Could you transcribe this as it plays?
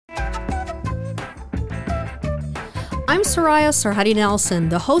I'm Soraya Sarhadi Nelson,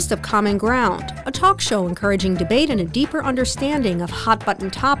 the host of Common Ground, a talk show encouraging debate and a deeper understanding of hot-button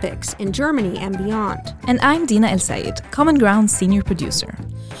topics in Germany and beyond. And I'm Dina El Sayed, Common Ground's senior producer.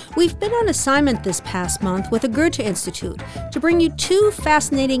 We've been on assignment this past month with the Goethe Institute to bring you 2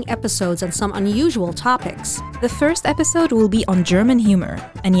 fascinating episodes on some unusual topics. The first episode will be on German humor,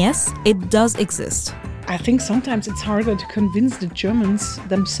 and yes, it does exist. I think sometimes it's harder to convince the Germans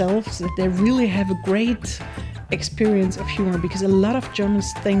themselves that they really have a great experience of humor, because a lot of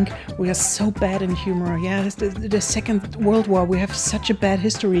Germans think we are so bad in humor. Yeah, it's the Second World War, we have such a bad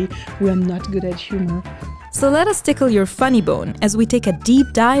history, we are not good at humor. So let us tickle your funny bone as we take a deep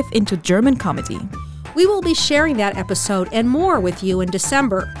dive into German comedy. We will be sharing that episode and more with you in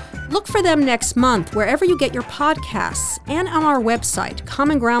December. Look for them next month wherever you get your podcasts and on our website,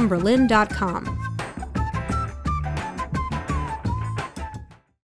 commongroundberlin.com.